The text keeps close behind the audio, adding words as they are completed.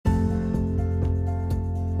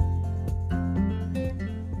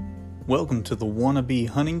Welcome to the Wannabe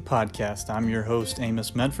Hunting Podcast. I'm your host,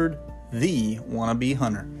 Amos Medford, the Wannabe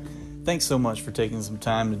Hunter. Thanks so much for taking some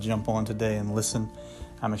time to jump on today and listen.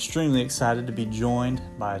 I'm extremely excited to be joined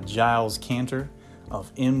by Giles Canter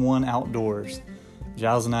of N1 Outdoors.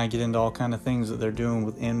 Giles and I get into all kind of things that they're doing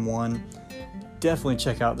with N1. Definitely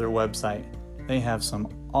check out their website. They have some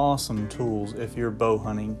awesome tools if you're bow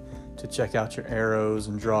hunting to check out your arrows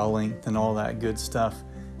and draw length and all that good stuff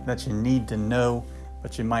that you need to know,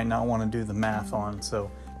 but you might not want to do the math on. So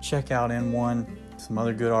check out N1, some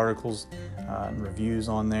other good articles and reviews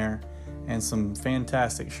on there, and some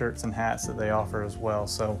fantastic shirts and hats that they offer as well.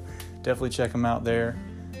 So definitely check them out there.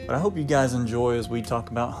 But I hope you guys enjoy as we talk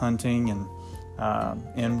about hunting and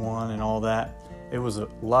N1 and all that. It was a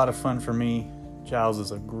lot of fun for me. Giles is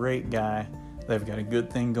a great guy. They've got a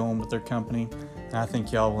good thing going with their company, and I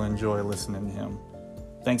think y'all will enjoy listening to him.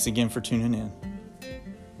 Thanks again for tuning in.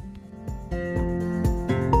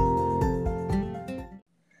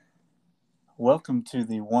 Welcome to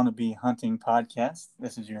the Wannabe Hunting Podcast.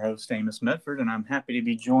 This is your host, Amos Medford, and I'm happy to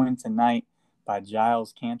be joined tonight by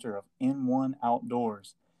Giles Canter of N1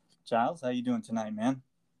 Outdoors. Giles, how you doing tonight, man?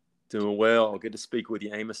 Doing well. Good to speak with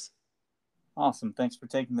you, Amos. Awesome. Thanks for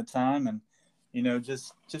taking the time. And,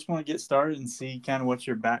 just want to get started and see kind of what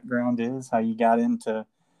your background is, how you got into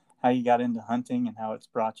hunting and how it's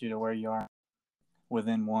brought you to where you are with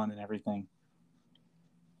N1 and everything.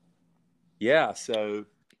 Yeah. So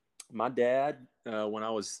my dad, when I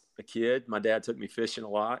was a kid, my dad took me fishing a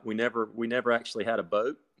lot. We never actually had a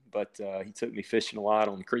boat, but he took me fishing a lot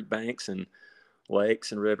on creek banks and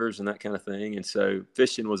lakes and rivers and that kind of thing. And so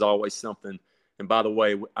fishing was always something. And by the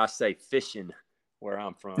way, I say fishing where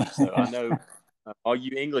I'm from. So I know all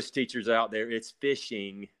you English teachers out there, it's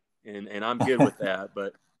fishing, and I'm good with that.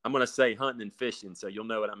 But I'm going to say hunting and fishing, so you'll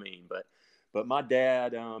know what I mean. But my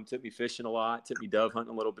dad took me fishing a lot, took me dove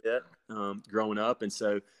hunting a little bit growing up. And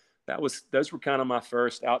so those were kind of my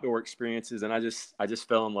first outdoor experiences, and I just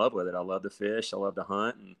fell in love with it. I love to fish, I love to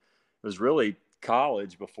hunt, and it was really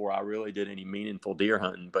college before I really did any meaningful deer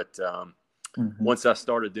hunting. But once I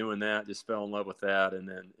started doing that, just fell in love with that, and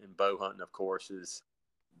bow hunting, of course, is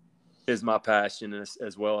my passion,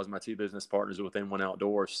 as well as my two business partners within N1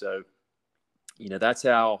 Outdoors. So, that's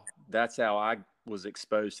how I was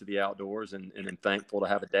exposed to the outdoors, and I'm thankful to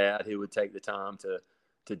have a dad who would take the time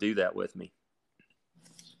to do that with me.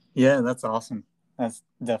 Yeah, that's awesome. That's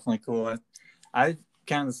definitely cool. I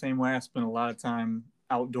kind of the same way. I spent a lot of time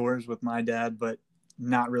outdoors with my dad, but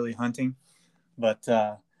not really hunting. But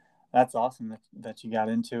that's awesome that you got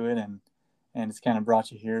into it, and it's kind of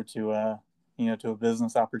brought you here to to a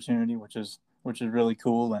business opportunity, which is really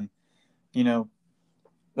cool. And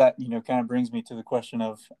that kind of brings me to the question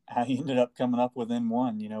of how you ended up coming up with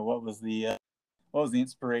N1. What was the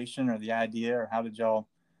inspiration or the idea, or how did y'all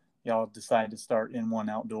decide to start N1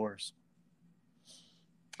 Outdoors?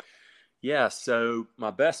 Yeah, so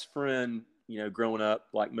my best friend, growing up,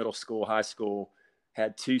 like middle school, high school,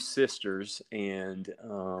 had two sisters, and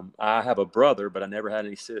I have a brother, but I never had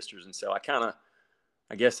any sisters. And so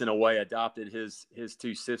I guess in a way, adopted his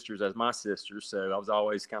two sisters as my sisters. So I was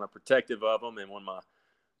always kind of protective of them. And when my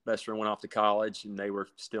best friend went off to college and they were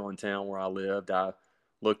still in town where I lived, I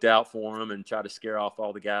looked out for them and tried to scare off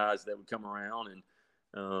all the guys that would come around, and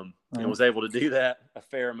was able to do that a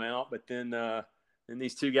fair amount. But then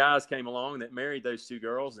these two guys came along that married those two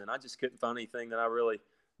girls, and I just couldn't find anything that I really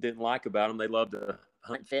didn't like about them. They loved to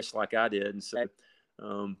hunt and fish like I did. And so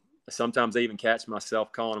sometimes I even catch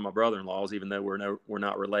myself calling them my brother-in-laws, even though we're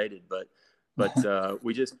not related. But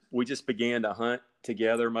we just began to hunt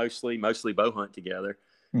together, mostly bow hunt together.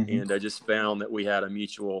 And I just found that we had a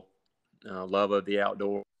mutual love of the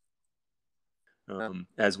outdoors.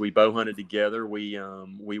 As we bow hunted together, we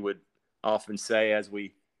would often say, as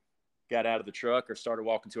we got out of the truck or started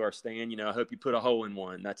walking to our stand, I hope you put a hole in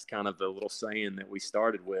one. That's kind of the little saying that we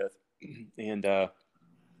started with. And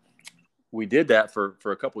we did that for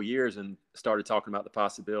a couple of years, and started talking about the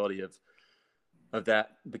possibility of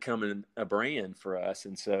that becoming a brand for us.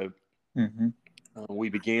 And so we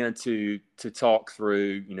began to talk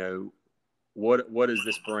through, what is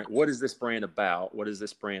this brand? What is this brand about? What does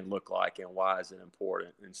this brand look like, and why is it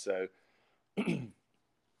important? And so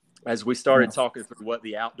as we started talking through what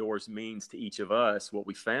the outdoors means to each of us, what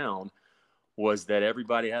we found was that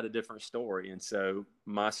everybody had a different story. And so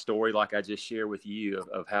my story, like I just shared with you,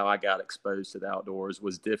 of how I got exposed to the outdoors,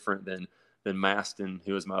 was different than Maston,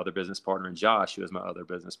 who was my other business partner, and Josh, who was my other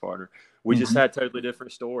business partner. We just had totally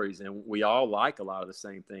different stories, and we all like a lot of the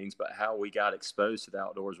same things, but how we got exposed to the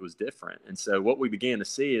outdoors was different. And so what we began to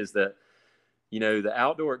see is that, the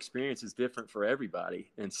outdoor experience is different for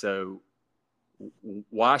everybody. And so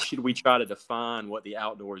why should we try to define what the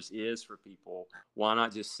outdoors is for people? Why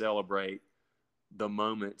not just celebrate the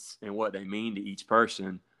moments and what they mean to each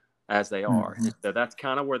person as they are? Mm-hmm. So that's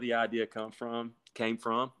kind of where the idea came from.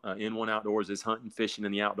 In One Outdoors is hunting, fishing,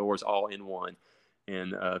 and the outdoors all in one.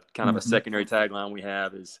 And kind of a secondary tagline we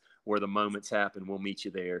have is where the moments happen, we'll meet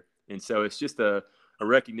you there. And so it's just a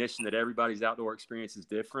recognition that everybody's outdoor experience is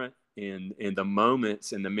different, and the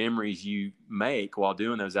moments and the memories you make while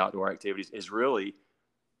doing those outdoor activities is really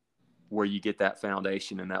where you get that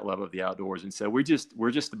foundation and that love of the outdoors. And so we're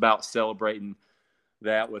just about celebrating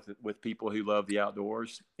that with people who love the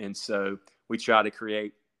outdoors. And so we try to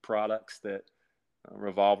create products that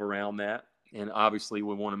revolve around that. And obviously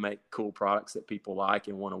we want to make cool products that people like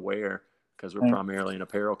and want to wear, because we're primarily an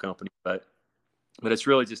apparel company, but it's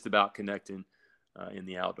really just about connecting in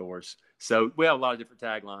the outdoors. So we have a lot of different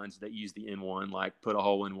taglines that use the in one, like put a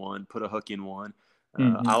hole in one, put a hook in one.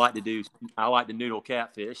 I like to noodle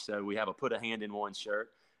catfish. So we have a put a hand in one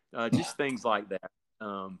shirt, just things like that.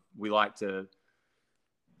 We like to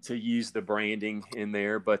use the branding in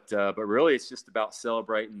there, but really it's just about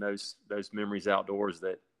celebrating those memories outdoors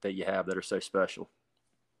that you have that are so special.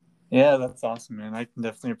 Yeah, that's awesome, man. I can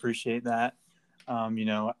definitely appreciate that.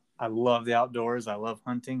 I love the outdoors. I love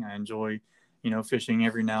hunting. I enjoy, fishing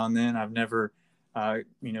every now and then. I've never,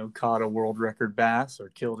 caught a world record bass or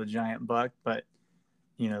killed a giant buck, but,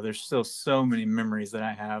 there's still so many memories that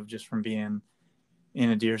I have just from being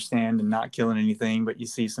in a deer stand and not killing anything, but you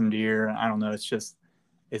see some deer. I don't know.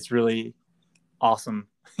 It's really awesome.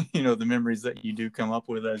 The memories that you do come up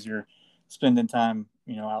with as you're spending time,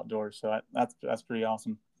 outdoors. So that's pretty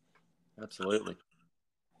awesome. Absolutely.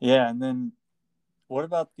 Yeah. And then what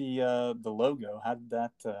about the logo? How did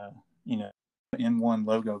that, in one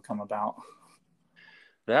logo come about?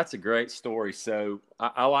 That's a great story. So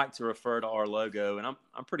I like to refer to our logo, and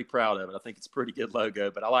I'm pretty proud of it. I think it's a pretty good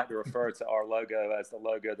logo, but I like to refer to our logo as the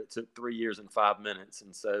logo that took 3 years and 5 minutes.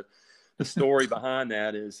 And so the story behind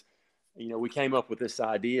that is, we came up with this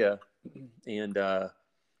idea, and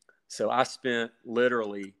so I spent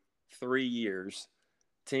literally 3 years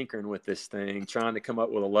tinkering with this thing, trying to come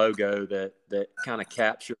up with a logo that kind of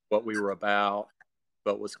captured what we were about,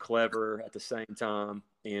 but was clever at the same time,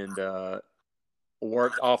 and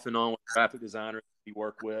worked off and on with graphic designers we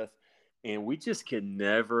work with, and we just could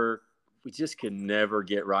never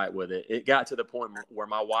get right with it. It got to the point where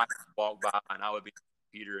my wife would walk by and I would be on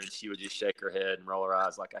the computer and she would just shake her head and roll her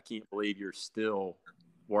eyes like, I can't believe you're still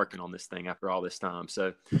working on this thing after all this time.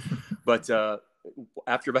 So, but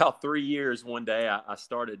after about 3 years, one day I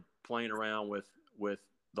started playing around with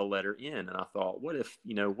the letter N, and I thought, what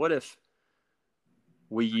if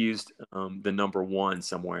we used the number 1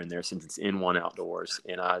 somewhere in there, since it's in One Outdoors.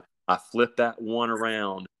 And I flipped that 1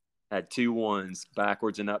 around, had 2 1s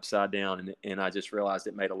backwards and upside down. And I just realized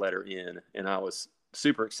it made a letter N, and I was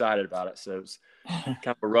super excited about it. So it was kind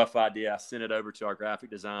of a rough idea. I sent it over to our graphic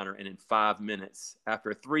designer, and in 5 minutes,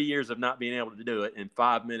 after 3 years of not being able to do it, in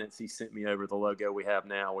 5 minutes, he sent me over the logo we have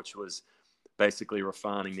now, which was basically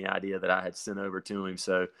refining the idea that I had sent over to him.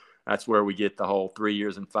 So that's where we get the whole 3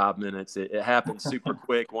 years and 5 minutes. It happened super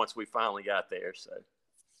quick once we finally got there. So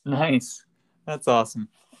nice. That's awesome.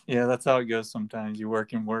 Yeah, that's how it goes sometimes. You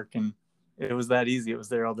work and work, and it was that easy. It was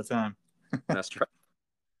there all the time. That's right.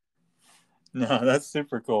 No, that's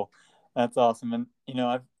super cool. That's awesome. And,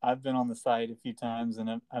 I've been on the site a few times,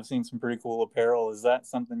 and I've seen some pretty cool apparel. Is that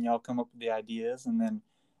something y'all come up with the ideas and then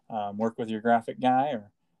work with your graphic guy,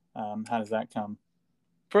 or how does that come?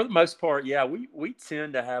 For the most part, yeah, we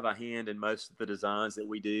tend to have a hand in most of the designs that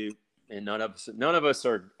we do, and none of us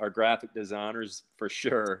are graphic designers for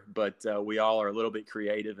sure, but we all are a little bit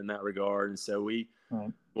creative in that regard, and so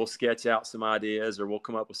we'll sketch out some ideas, or we'll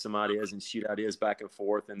come up with some ideas and shoot ideas back and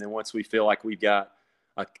forth, and then once we feel like we've got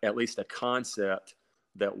at least a concept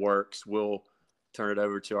that works, we'll turn it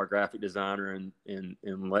over to our graphic designer and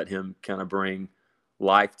let him kind of bring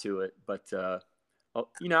life to it, but.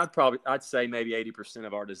 I'd say maybe 80%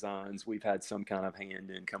 of our designs we've had some kind of hand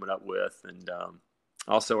in coming up with, and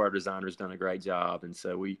also our designer's done a great job, and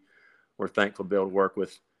so we're thankful to be able to work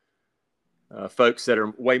with folks that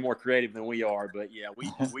are way more creative than we are. But yeah,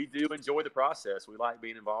 we do enjoy the process. We like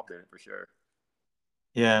being involved in it for sure.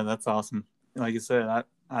 Yeah, that's awesome. Like I said,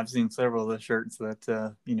 I've seen several of the shirts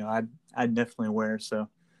that I'd definitely wear. So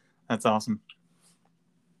that's awesome.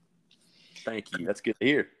 Thank you. That's good to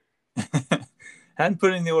hear. Hadn't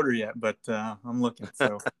put in the order yet, but I'm looking,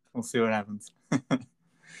 so we'll see what happens.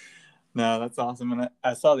 No, that's awesome. And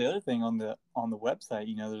I saw the other thing on the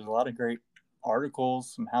website. There's a lot of great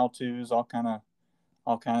articles, some how-tos, all kind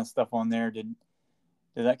of stuff on there.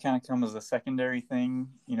 did that kind of come as a secondary thing,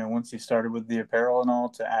 once you started with the apparel and all,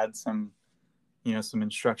 to add some, some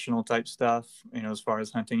instructional type stuff, as far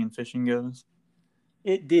as hunting and fishing goes?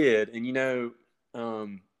 It did. And,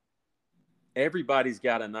 um, everybody's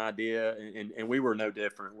got an idea, and we were no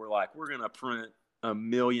different. We're like, we're going to print a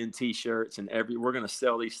million t-shirts and we're going to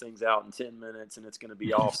sell these things out in 10 minutes and it's going to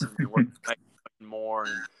be awesome. And we're going to make more.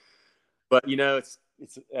 But it's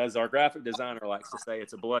as our graphic designer likes to say,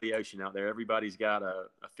 it's a bloody ocean out there. Everybody's got a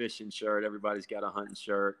fishing shirt. Everybody's got a hunting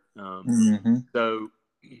shirt. So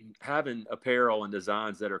having apparel and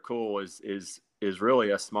designs that are cool is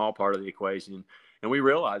really a small part of the equation. And we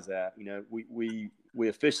realized that, we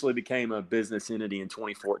officially became a business entity in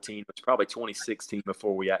 2014, which was probably 2016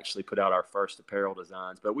 before we actually put out our first apparel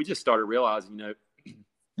designs. But we just started realizing,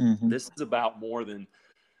 this is about more than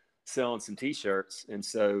selling some t-shirts. And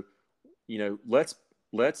so,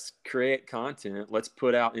 let's create content. Let's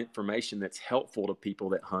put out information that's helpful to people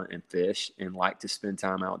that hunt and fish and like to spend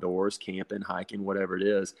time outdoors, camping, hiking, whatever it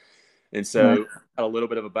is. And so I had a little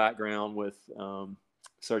bit of a background with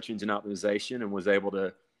search engine optimization and was able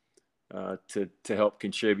to help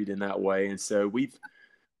contribute in that way. And so we've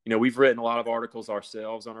written a lot of articles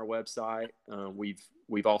ourselves on our website.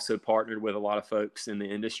 We've also partnered with a lot of folks in the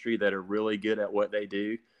industry that are really good at what they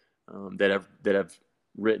do, that have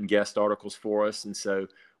written guest articles for us. And so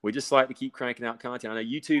we just like to keep cranking out content. I know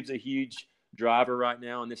YouTube's a huge driver right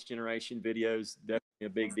now in this generation. Video's definitely a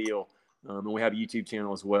big deal. And we have a YouTube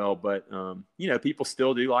channel as well. But, people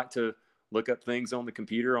still do like to look up things on the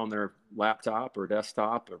computer, on their laptop or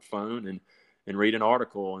desktop or phone, and read an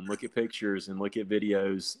article and look at pictures and look at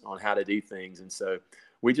videos on how to do things. And so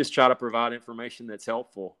we just try to provide information that's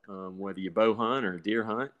helpful, whether you bow hunt or deer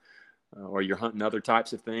hunt, or you're hunting other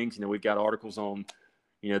types of things. We've got articles on,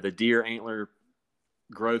 the deer antler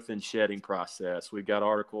growth and shedding process. We've got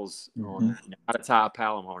articles on how to tie a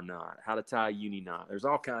Palomar knot, how to tie a uni knot. There's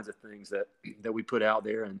all kinds of things that we put out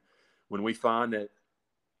there. And when we find that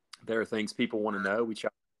there are things people want to know, we try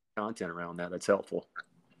to put content around that that's helpful.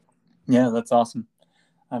 Yeah, that's awesome.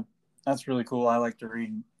 That's really cool. I like to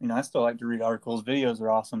read, I still like to read articles. Videos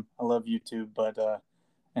are awesome. I love YouTube, but,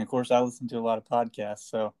 and of course I listen to a lot of podcasts,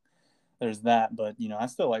 so there's that. But, I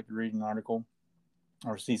still like to read an article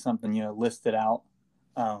or see something, listed out.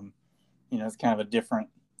 It's kind of a different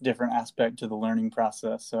aspect to the learning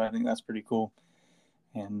process. So I think that's pretty cool.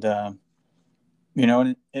 And, and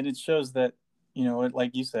it shows that,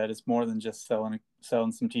 like you said, it's more than just selling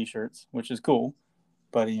some t-shirts, which is cool,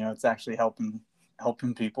 but, it's actually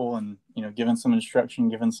helping people and, giving some instruction,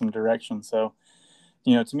 giving some direction. So,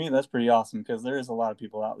 to me, that's pretty awesome, because there is a lot of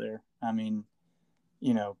people out there. I mean,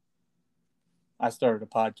 I started a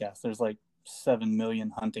podcast. There's like 7 million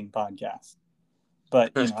hunting podcasts,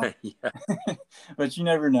 but, Yeah. but you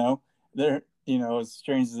never know. There, as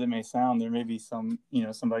strange as it may sound, there may be some,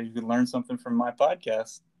 somebody who could learn something from my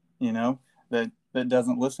podcast, that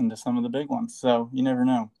doesn't listen to some of the big ones. So you never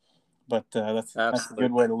know. But that's a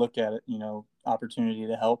good way to look at it. Opportunity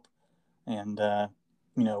to help, and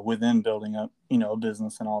within building up, a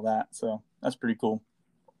business and all that. So that's pretty cool.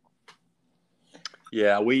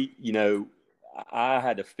 Yeah, I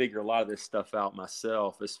had to figure a lot of this stuff out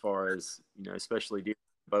myself, as far as, especially deer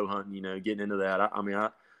bow hunting, getting into that.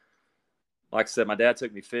 Like I said, my dad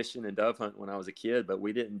took me fishing and dove hunting when I was a kid, but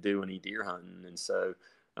we didn't do any deer hunting. And so,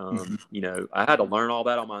 I had to learn all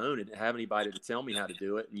that on my own. I didn't have anybody to tell me how to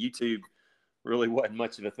do it. And YouTube really wasn't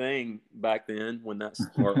much of a thing back then, when that's,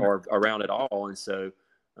 or around at all. And so,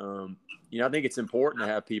 I think it's important to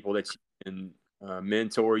have people that you can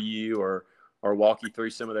mentor you or walk you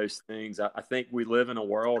through some of those things. I think we live in a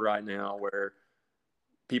world right now where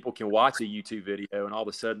people can watch a YouTube video and all of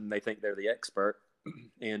a sudden they think they're the expert.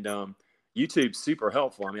 And YouTube's super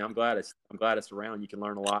helpful. I mean, I'm glad it's around. You can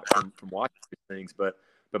learn a lot from watching these things, but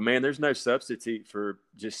man, there's no substitute for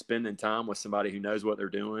just spending time with somebody who knows what they're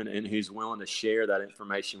doing and who's willing to share that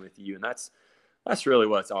information with you. And that's really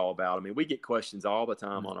what it's all about. I mean, we get questions all the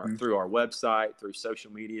time through our website, through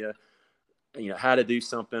social media, how to do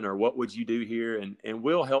something, or what would you do here? And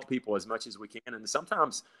we'll help people as much as we can. And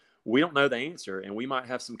sometimes we don't know the answer, and we might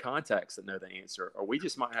have some contacts that know the answer, or we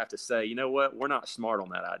just might have to say, you know what, we're not smart on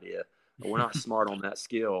that idea, or we're not smart on that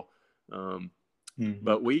skill.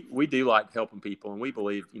 But we do like helping people, and we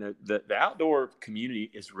believe, the outdoor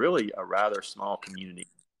community is really a rather small community.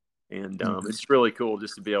 And it's really cool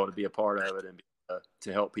just to be able to be a part of it, and be,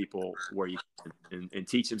 to help people where you can, and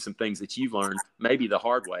teach them some things that you've learned, maybe the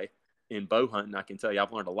hard way. In bow hunting, I can tell you,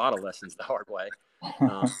 I've learned a lot of lessons the hard way.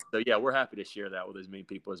 So yeah, we're happy to share that with as many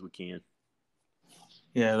people as we can.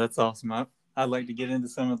 Yeah, that's awesome. I'd like to get into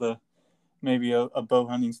some of the maybe a bow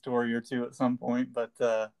hunting story or two at some point. But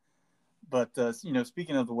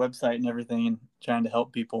speaking of the website and everything and trying to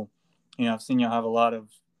help people, I've seen you have a lot of,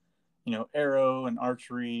 arrow and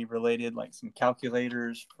archery related, like some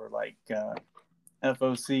calculators for like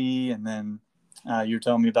FOC, and then you're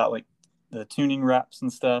telling me about like the tuning wraps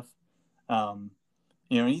and stuff.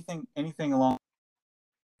 Anything along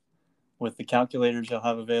with the calculators you'll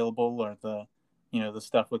have available, or the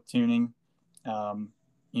stuff with tuning,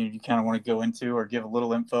 you kind of want to go into or give a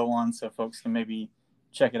little info on so folks can maybe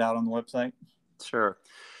check it out on the website? Sure.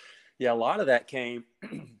 Yeah, a lot of that came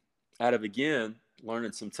out of, again,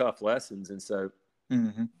 learning some tough lessons. And so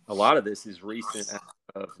a lot of this is recent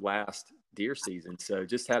of last deer season. So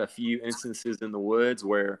just had a few instances in the woods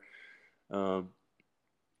where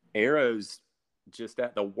arrows just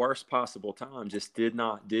at the worst possible time just did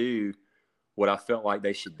not do what I felt like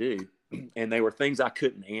they should do. And they were things I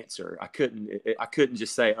couldn't answer. I couldn't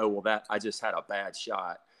just say, oh, well, that I just had a bad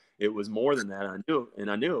shot. It was more than that. I knew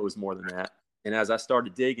it was more than that. And as I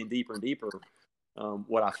started digging deeper and deeper,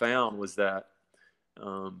 what I found was that,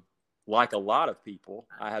 like a lot of people,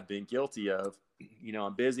 I have been guilty of,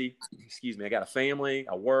 I'm busy, I got a family,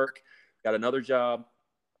 I work, got another job.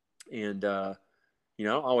 And, I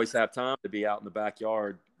always have time to be out in the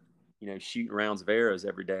backyard, shooting rounds of arrows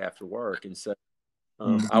every day after work. And so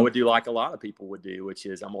I would do like a lot of people would do, which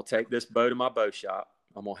is I'm going to take this bow to my bow shop.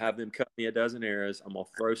 I'm going to have them cut me a dozen arrows. I'm going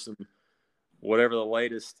to throw some, whatever the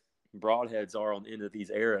latest broadheads are on the end of these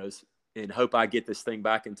arrows, and hope I get this thing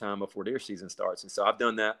back in time before deer season starts. And so I've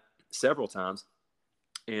done that several times.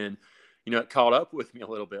 And, it caught up with me a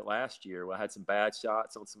little bit last year. I had some bad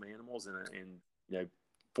shots on some animals, and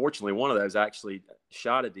fortunately one of those actually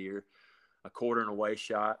shot a deer, a quarter and away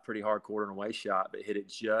shot, pretty hard quarter and away shot, but hit it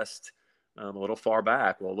just a little far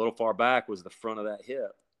back. Well, a little far back was the front of that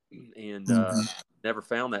hip, and never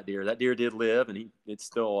found that deer. That deer did live, and it's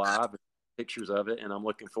still alive. Pictures of it, and I'm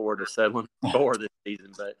looking forward to settling for this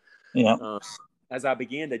season. But as I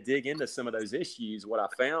began to dig into some of those issues, what I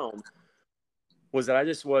found was that I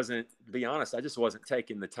just wasn't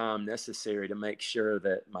taking the time necessary to make sure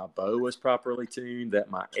that my bow was properly tuned, that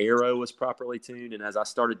my arrow was properly tuned. And as I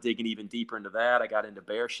started digging even deeper into that, I got into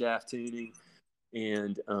bear shaft tuning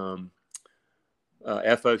and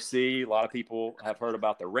FOC. A lot of people have heard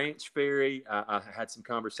about the Ranch Fairy. I had some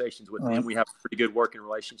conversations with him. We have a pretty good working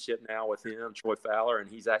relationship now with him, Troy Fowler, and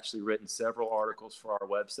he's actually written several articles for our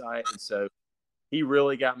website. And so he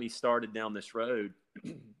really got me started down this road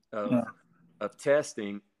of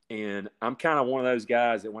testing. And I'm kind of one of those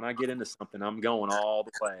guys that when I get into something, I'm going all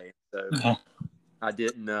the way. So I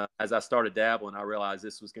didn't, as I started dabbling, I realized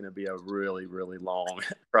this was going to be a really, really long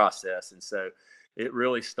process. And so it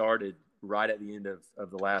really started right at the end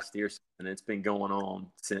of the last year, and it's been going on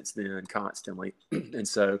since then constantly. And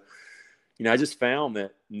so, I just found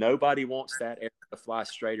that nobody wants that arrow to fly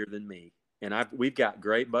straighter than me. And we've got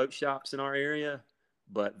great boat shops in our area,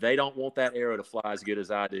 but they don't want that arrow to fly as good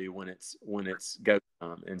as I do when it's go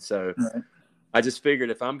time. And so I just figured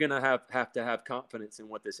if I'm going to have to have confidence in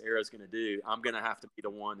what this arrow is going to do, I'm going to have to be the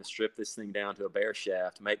one to strip this thing down to a bear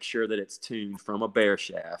shaft, make sure that it's tuned from a bear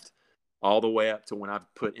shaft all the way up to when I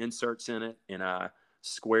put inserts in it and I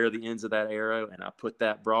square the ends of that arrow and I put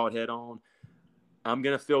that broadhead on. I'm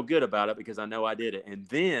going to feel good about it because I know I did it. And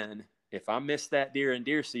then if I miss that deer in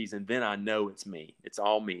deer season, then I know it's me. It's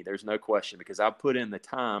all me. There's no question, because I put in the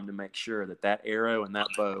time to make sure that arrow and that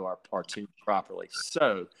bow are tuned properly.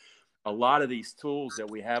 So a lot of these tools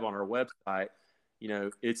that we have on our website,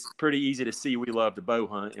 it's pretty easy to see we love to bow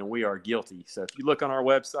hunt, and we are guilty. So if you look on our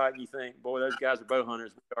website and you think, boy, those guys are bow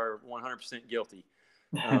hunters, we are 100% guilty.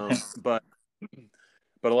 But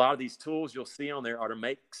a lot of these tools you'll see on there are to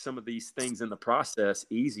make some of these things in the process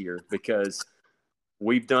easier, because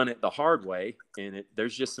we've done it the hard way, and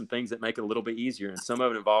there's just some things that make it a little bit easier. And some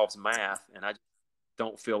of it involves math, and I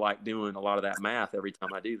don't feel like doing a lot of that math every time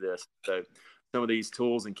I do this. So some of these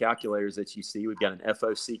tools and calculators that you see, we've got an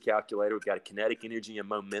FOC calculator, we've got a kinetic energy and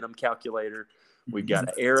momentum calculator, we've got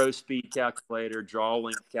an arrow speed calculator, draw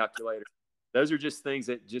length calculator. Those are just things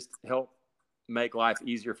that just help make life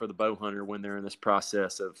easier for the bow hunter when they're in this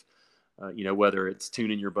process of, whether it's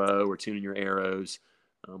tuning your bow or tuning your arrows,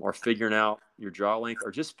 or figuring out your draw length,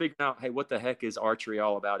 or just figuring out, hey, what the heck is archery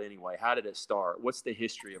all about anyway? How did it start? What's the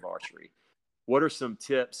history of archery? What are some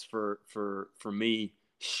tips for me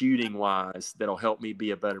shooting wise that'll help me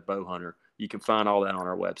be a better bow hunter? You can find all that on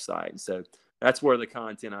our website. And so that's where the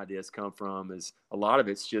content ideas come from. Is a lot of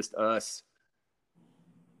it's just us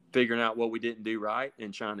figuring out what we didn't do right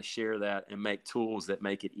and trying to share that and make tools that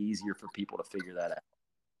make it easier for people to figure that out.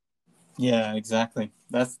 Yeah, exactly.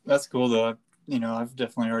 That's cool though. I've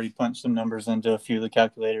definitely already punched some numbers into a few of the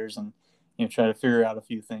calculators and, try to figure out a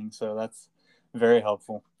few things. So that's very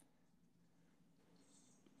helpful.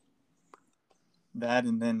 That,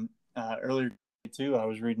 and then earlier too, I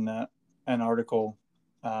was reading an article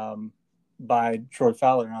by Troy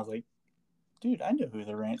Fowler, and I was like, dude, I know who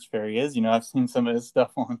the Ranch Fairy is. I've seen some of his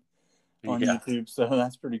stuff on Yeah. YouTube, so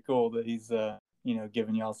that's pretty cool that he's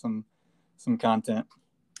giving y'all some content.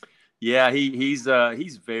 Yeah, he's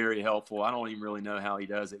very helpful. I don't even really know how he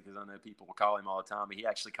does it because I know people will call him all the time. But he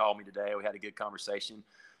actually called me today. We had a good conversation.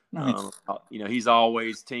 Nice. He's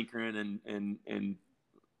always tinkering and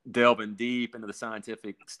delving deep into the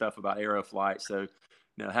scientific stuff about aeroflight. So,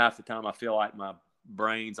 half the time I feel like my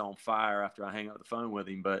brain's on fire after I hang up the phone with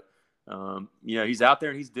him. But he's out there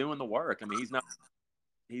and he's doing the work. I mean,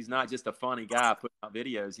 he's not just a funny guy putting out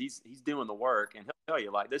videos. He's doing the work, and he'll tell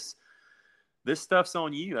you like this stuff's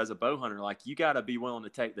on you as a bow hunter. Like, you got to be willing to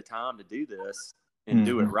take the time to do this and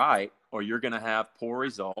do it right, or you're going to have poor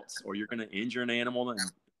results, or you're going to injure an animal and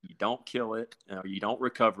you don't kill it, or you don't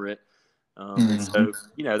recover it. And so,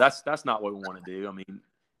 that's not what we want to do. I mean,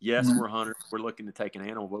 yes, we're hunters. We're looking to take an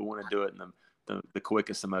animal, but we want to do it in the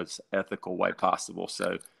quickest and most ethical way possible.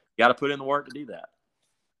 So you got to put in the work to do that.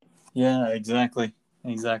 Yeah, exactly.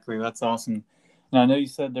 That's awesome. Now, I know you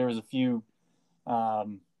said there was a few,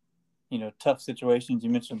 tough situations. You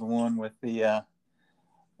mentioned the one with the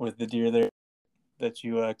deer there that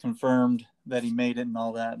you confirmed that he made it and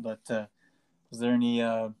all that. But was there any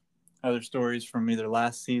other stories from either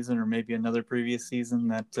last season or maybe another previous season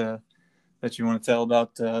that you want to tell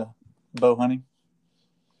about bow hunting?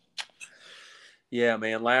 Yeah,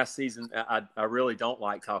 man. Last season, I really don't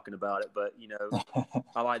like talking about it, but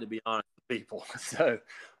I like to be honest with people. So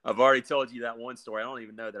I've already told you that one story. I don't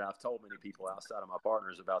even know that I've told many people outside of my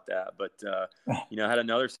partners about that. But I had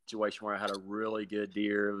another situation where I had a really good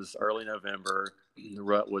deer. It was early November. The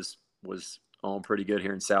rut was on pretty good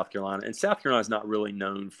here in South Carolina, and South Carolina is not really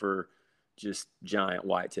known for just giant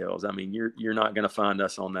whitetails. I mean, you're not going to find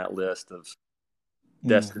us on that list of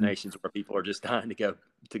destinations where people are just dying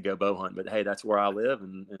to go bow hunt. But hey, that's where I live,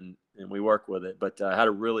 and we work with it. But I had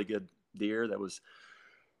a really good deer that was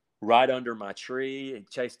right under my tree.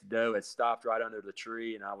 It chased a doe. It stopped right under the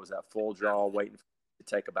tree, and I was at full draw waiting to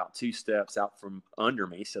take about 2 steps out from under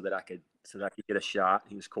me so that I could get a shot.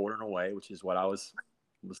 He was quartering away, which is what I was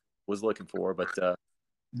looking for. But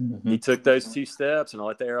he took those 2 steps, and I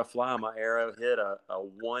let the arrow fly. My arrow hit a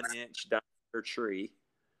 1-inch diameter tree.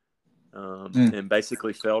 And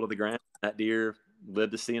basically fell to the ground. That deer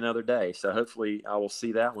lived to see another day. So hopefully I will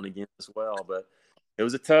see that one again as well. But it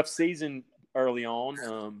was a tough season early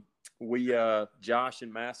on. We, Josh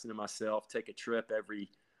and Masson and myself, take a trip every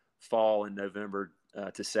fall in November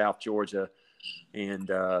to South Georgia and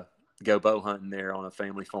go bow hunting there on a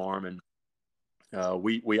family farm. And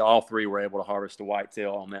we all three were able to harvest a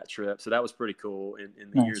whitetail on that trip. So that was pretty cool.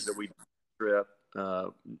 In the years that we trip,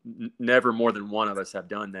 never more than one of us have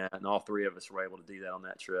done that, and all three of us were able to do that on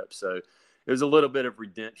that trip. So it was a little bit of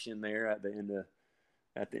redemption there at the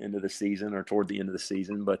end of the season, or toward the end of the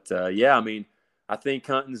season. But yeah, I mean, I think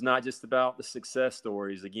hunting's not just about the success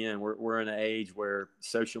stories. Again, we're in an age where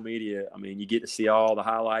social media, I mean, you get to see all the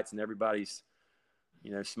highlights and everybody's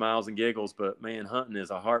smiles and giggles, but man, hunting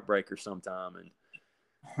is a heartbreaker sometime.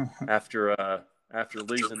 And after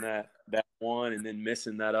losing that one and then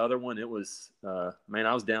missing that other one, it was man,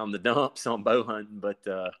 I was down the dumps on bow hunting. But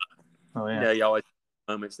you always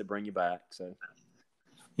have moments that bring you back. So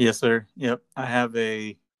yes, sir. Yep, I have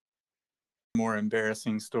a more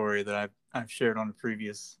embarrassing story that I've shared on a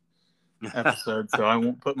previous episode, so I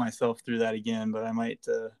won't put myself through that again. But I might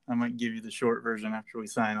give you the short version after we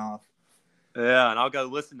sign off. Yeah, and I'll go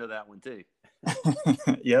listen to that one too.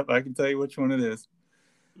 Yep, I can tell you which one it is.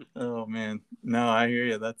 Oh man, no, I hear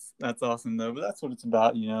you. That's awesome though. But that's what it's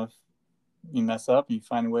about, If you mess up, you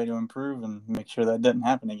find a way to improve and make sure that doesn't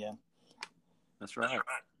happen again. That's right.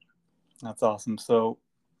 That's awesome. So,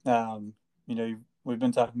 we've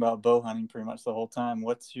been talking about bow hunting pretty much the whole time.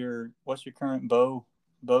 What's your current bow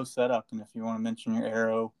setup? And if you want to mention your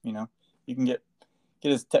arrow, you can get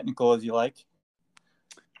as technical as you like.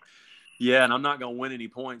 Yeah, and I'm not going to win any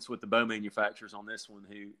points with the bow manufacturers on this one,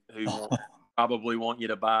 who probably want you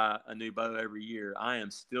to buy a new bow every year. I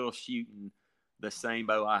am still shooting the same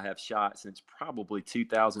bow I have shot since probably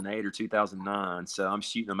 2008 or 2009. So I'm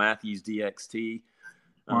shooting a Matthews DXT.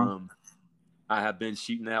 Wow. I have been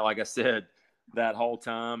shooting that, like I said, that whole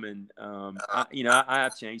time. And, I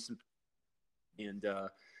have changed some. And,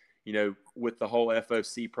 with the whole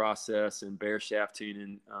FOC process and bare shaft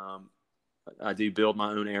tuning, I do build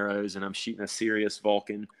my own arrows, and I'm shooting a Sirius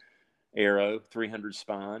Vulcan arrow, 300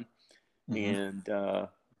 spine. and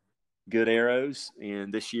good arrows.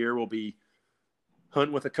 And this year we'll be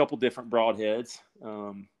hunting with a couple different broadheads.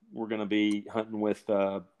 We're going to be hunting with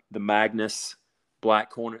the Magnus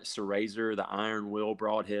Black Hornet Serrazer, the Iron Will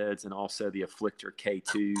broadheads, and also the Afflictor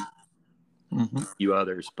K2, a few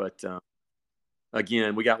others. But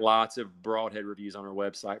again, we got lots of broadhead reviews on our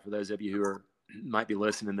website. For those of you who might be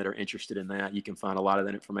listening that are interested in that, you can find a lot of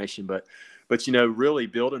that information. But really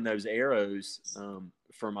building those arrows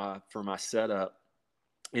for my setup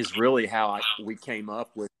is really how we came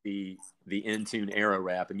up with the Intune arrow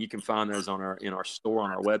wrap, and you can find those in our store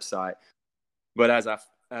on our website. But as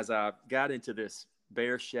I got into this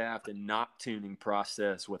bare shaft and knock tuning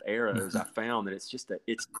process with arrows, I found that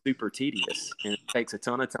it's super tedious and it takes a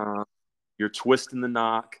ton of time. You're twisting the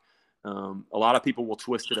knock. A lot of people will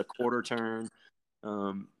twist it a quarter turn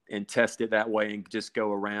and test it that way and just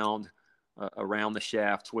go around the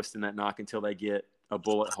shaft, twisting that knock until they get a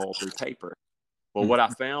bullet hole through paper. Well, what I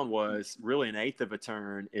found was really an eighth of a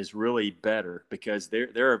turn is really better, because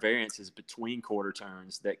there are variances between quarter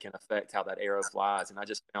turns that can affect how that arrow flies. And I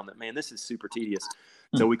just found that, man, this is super tedious.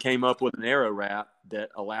 So we came up with an arrow wrap that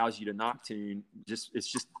allows you to knock tune. It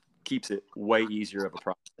just keeps it way easier of a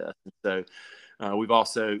process. And so we've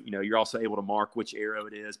also, you're also able to mark which arrow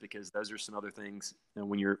it is, because those are some other things. And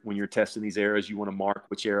when you're testing these arrows, you want to mark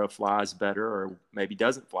which arrow flies better or maybe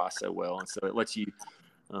doesn't fly so well. And so it lets you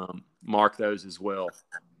mark those as well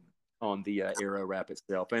on the arrow wrap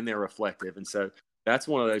itself, and they're reflective. And so that's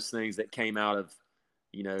one of those things that came out of,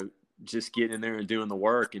 just getting in there and doing the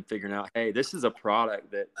work and figuring out, hey, this is a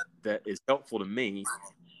product that is helpful to me,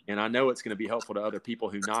 and I know it's going to be helpful to other people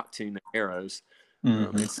who knock tune the arrows.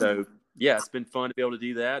 And so, yeah, it's been fun to be able to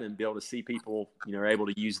do that and be able to see people, are able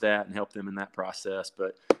to use that and help them in that process.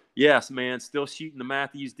 But yes, man, still shooting the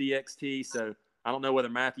Matthews DXT. So I don't know whether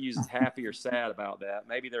Matthews is happy or sad about that.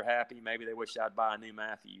 Maybe they're happy. Maybe they wish I'd buy a new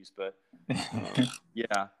Matthews. But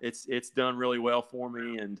yeah, it's done really well for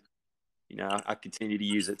me, and I continue to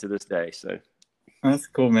use it to this day. So that's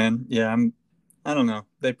cool, man. Yeah, I don't know.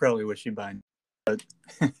 They probably wish you buy, but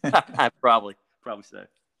probably so.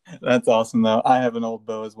 That's awesome, though. I have an old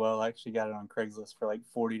bow as well. I actually got it on Craigslist for like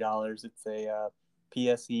 $40. It's a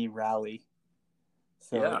PSE Rally.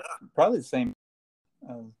 So yeah, probably the same.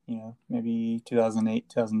 Maybe 2008,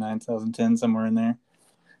 2009, 2010, somewhere in there.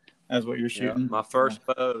 That's what you're shooting.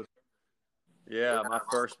 Yeah, my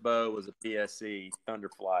first bow was a PSE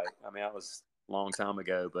Thunderflight. I mean, that was a long time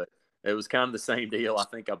ago, but it was kind of the same deal. I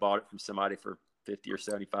think I bought it from somebody for $50 or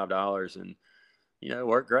 $75, and it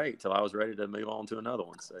worked great till I was ready to move on to another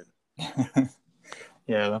one. So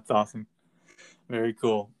yeah, that's awesome. Very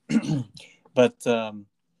cool. But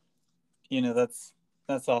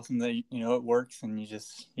that's awesome that it works, and you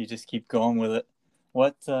just keep going with it.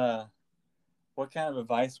 What kind of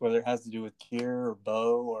advice, whether it has to do with gear or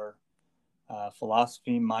bow or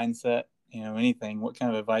philosophy, mindset, anything, what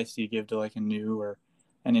kind of advice do you give to like a new or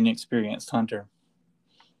an inexperienced hunter?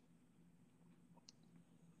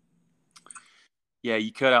 Yeah,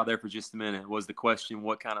 you cut out there for just a minute. Was the question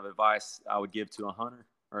what kind of advice I would give to a hunter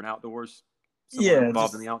or an outdoors, someone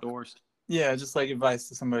involved in the outdoors? Yeah, just like advice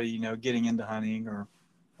to somebody, getting into hunting or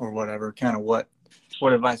whatever. Kind of what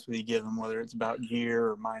advice would you give them, whether it's about gear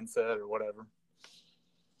or mindset or whatever?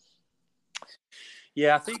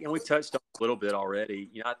 Yeah, I think, and we touched on a little bit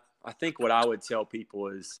already. I think what I would tell people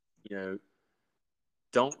is,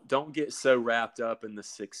 don't get so wrapped up in the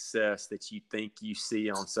success that you think you see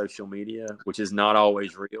on social media, which is not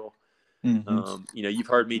always real. You've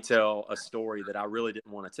heard me tell a story that I really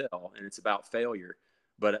didn't want to tell, and it's about failure.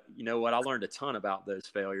 But you know what? I learned a ton about those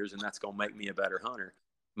failures, and that's going to make me a better hunter.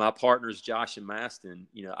 My partners, Josh and Maston,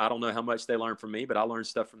 I don't know how much they learn from me, but I learn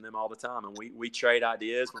stuff from them all the time. And we trade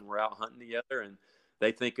ideas when we're out hunting together, and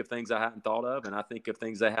they think of things I hadn't thought of, and I think of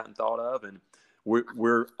things they hadn't thought of. And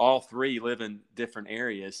we're all three live in different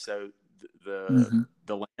areas. So the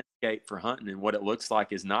landscape for hunting and what it looks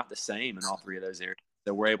like is not the same in all three of those areas.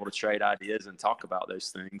 So we're able to trade ideas and talk about those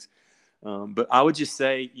things. But I would just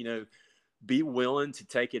say, be willing to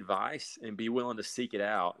take advice and be willing to seek it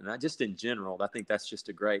out. And just in general, I think that's just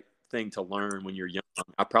a great thing to learn when you're young.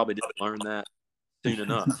 I probably didn't learn that soon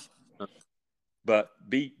enough, but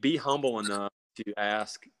be humble enough to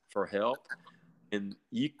ask for help, and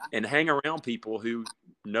hang around people who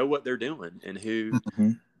know what they're doing, and who,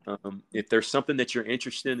 if there's something that you're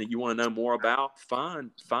interested in that you want to know more about, find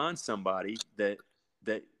somebody that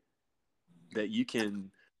you can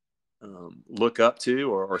look up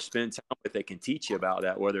to or spend time with that can teach you about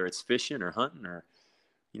that, whether it's fishing or hunting or,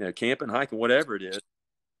 camping, hiking, whatever it is,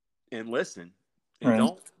 and listen.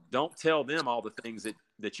 And don't tell them all the things that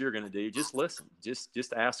that you're going to do, just listen,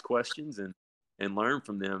 just ask questions and learn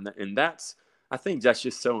from them. And I think that's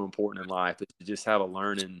just so important in life, is to just have a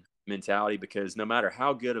learning mentality, because no matter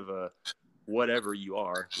how good of a whatever you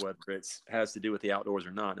are, whether it's has to do with the outdoors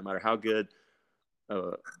or not, no matter how good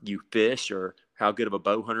you fish or how good of a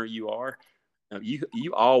bow hunter you are,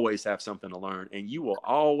 you always have something to learn, and you will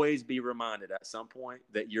always be reminded at some point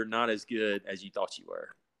that you're not as good as you thought you were.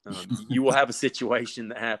 You will have a situation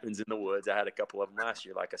that happens in the woods. I had a couple of them last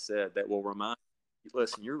year, like I said, that will remind you,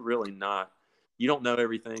 listen, you're really not, you don't know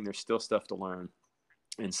everything. There's still stuff to learn.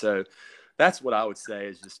 And so that's what I would say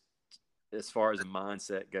is, just as far as a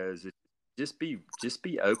mindset goes, just be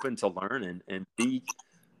open to learn, and be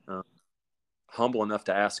humble enough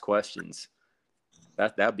to ask questions.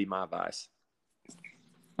 That'd be my advice.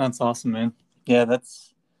 That's awesome, man. Yeah,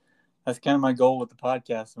 that's kind of my goal with the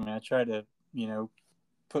podcast. I mean, I try to,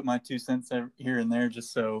 put my 2 cents here and there,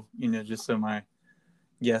 just so my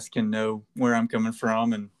guests can know where I'm coming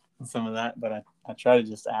from and some of that. But I try to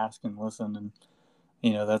just ask and listen, and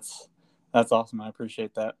that's awesome. I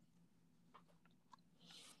appreciate that.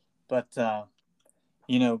 But kind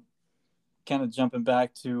of jumping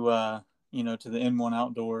back to to the N1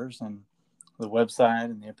 Outdoors and the website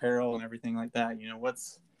and the apparel and everything like that.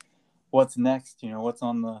 What's next? What's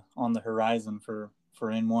on the horizon for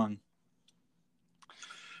N1?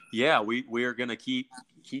 Yeah, we are going to keep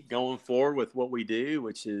going forward with what we do,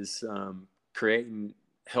 which is creating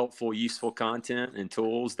helpful, useful content and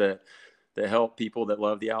tools that help people that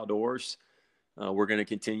love the outdoors. We're going to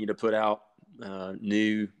continue to put out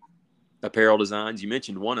new apparel designs. You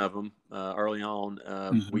mentioned one of them early on.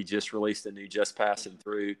 We just released a new Just Passing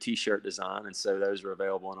Through t-shirt design, and so those are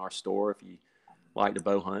available in our store if you like to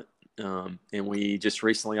bow hunt. And we just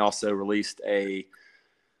recently also released a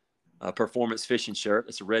performance fishing shirt.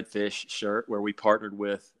 It's a redfish shirt where we partnered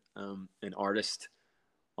with an artist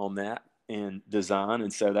on that and design.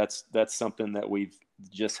 And so that's something that we've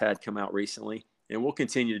just had come out recently, and we'll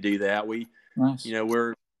continue to do that. Nice.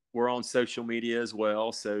 We're on social media as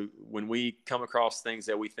well. So when we come across things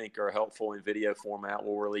that we think are helpful in video format,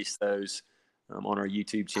 we'll release those on our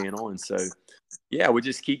YouTube channel. And so, yeah, we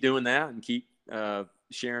just keep doing that and keep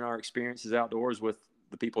sharing our experiences outdoors with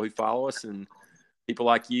the people who follow us and people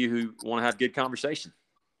like you who want to have good conversation.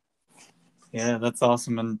 Yeah, that's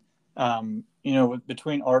awesome. And,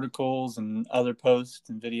 between articles and other posts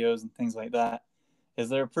and videos and things like that, is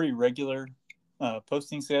there a pretty regular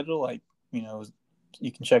posting schedule? Like, you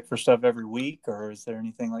can check for stuff every week, or is there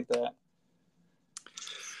anything like that?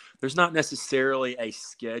 There's not necessarily a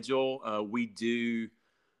schedule. We do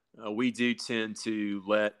tend to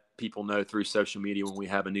let people know through social media when we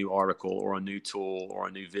have a new article or a new tool or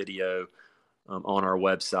a new video on our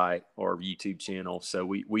website or YouTube channel. So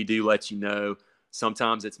we do let you know.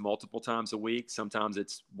 Sometimes it's multiple times a week. Sometimes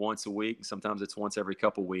it's once a week. Sometimes it's once every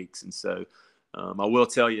couple weeks. And so I will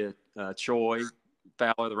tell you, Troy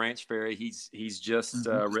Fowler, the Ranch Fairy, he's just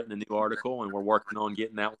written a new article, and we're working on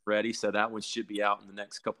getting that one ready. So that one should be out in the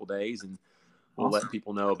next couple days, and we'll let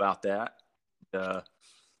people know about that.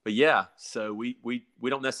 But yeah, so we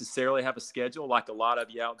don't necessarily have a schedule like a lot of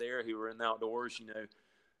you out there who are in the outdoors.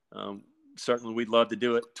 Certainly we'd love to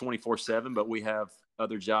do it 24/7, but we have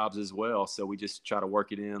other jobs as well. So we just try to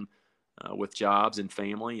work it in with jobs and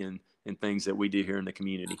family and things that we do here in the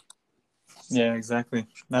community. Yeah, exactly.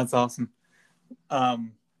 That's awesome.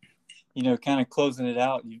 Kind of closing it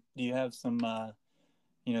out, do you have some,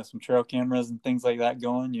 some trail cameras and things like that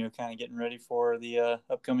going, kind of getting ready for the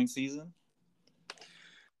upcoming season?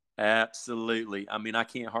 Absolutely. I mean, I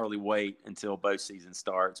can't hardly wait until bow season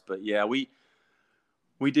starts, but yeah, we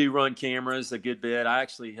do run cameras a good bit. I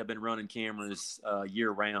actually have been running cameras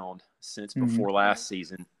year round since before last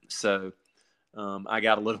season. So I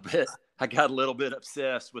got a little bit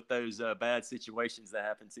obsessed with those bad situations that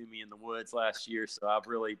happened to me in the woods last year. So I've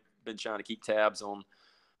really been trying to keep tabs on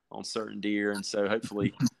certain deer, and so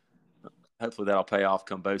hopefully that'll pay off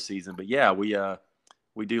come bow season. But yeah, we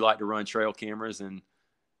do like to run trail cameras and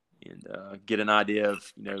get an idea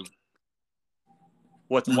of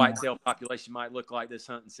what the whitetail population might look like this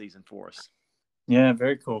hunting season for us. Yeah,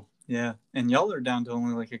 very cool. Yeah, and y'all are down to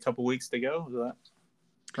only like a couple weeks to go. Is that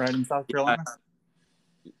right in South Carolina?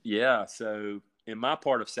 Yeah. So in my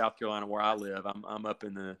part of South Carolina where I live, I'm up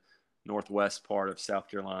in the northwest part of South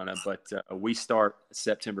Carolina, but we start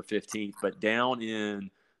September 15th. But down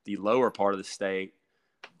in the lower part of the state,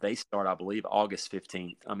 they start, I believe, August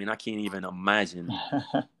 15th. I mean, I can't even imagine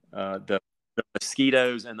the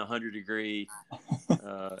mosquitoes and the 100-degree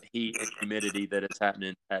heat and humidity that is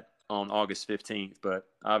happening on August 15th. But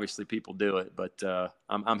obviously people do it. But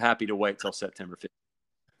I'm happy to wait till September 15th.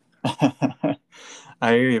 I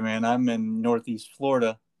hear you, man. I'm in Northeast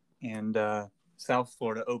Florida, and South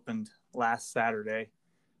Florida opened last Saturday,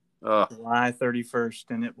 Oh, July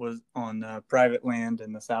 31st, and it was on private land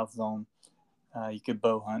in the South Zone. You could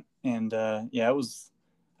bow hunt, and yeah, it was.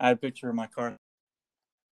 I had a picture of my car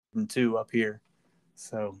and two up here,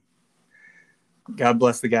 so God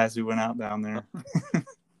bless the guys who went out down there.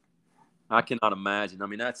 I cannot imagine. I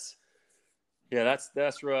mean, that's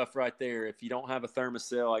rough right there. If you don't have a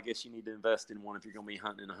thermocell, I guess you need to invest in one if you're going to be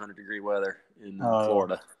hunting in 100-degree weather in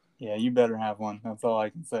Florida. Yeah, you better have one. That's all I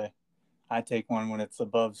can say. I take one when it's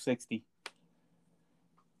above 60.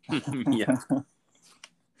 Yeah.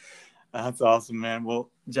 That's awesome, man.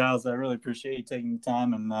 Well, Giles, I really appreciate you taking the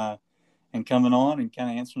time and coming on and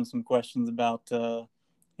kind of answering some questions about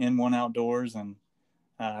N1 Outdoors, and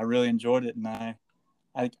I really enjoyed it, and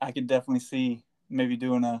I could definitely see maybe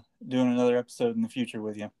doing another episode in the future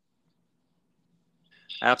with you.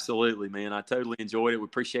 Absolutely, man. I totally enjoyed it. We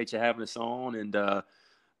appreciate you having us on, and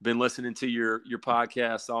been listening to your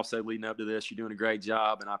podcast also leading up to this. You're doing a great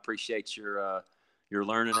job, and I appreciate your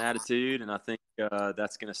learning attitude, and I think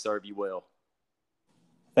that's going to serve you well.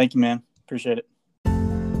 Thank you, man. Appreciate it.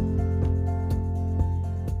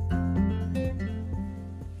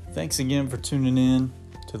 Thanks again for tuning in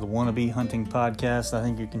to the Wannabe Hunting Podcast. I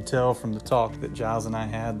think you can tell from the talk that Giles and I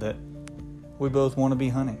had that we both want to be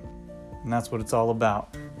hunting. And that's what it's all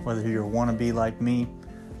about. Whether you're a wannabe like me,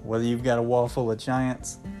 whether you've got a wall full of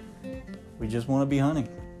giants, we just want to be hunting.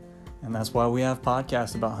 And that's why we have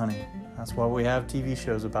podcasts about hunting. That's why we have TV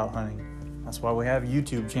shows about hunting. That's why we have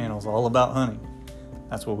YouTube channels all about hunting.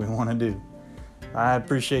 That's what we want to do. I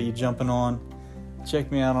appreciate you jumping on.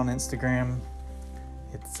 Check me out on Instagram.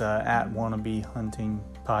 It's at Wannabe Hunting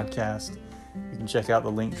Podcast. You can check out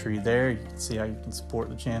the link tree there. You can see how you can support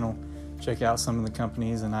the channel. Check out some of the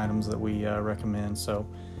companies and items that we recommend. So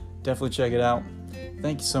definitely check it out.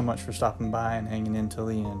 Thank you so much for stopping by and hanging in till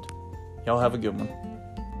the end. Y'all have a good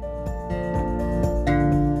one.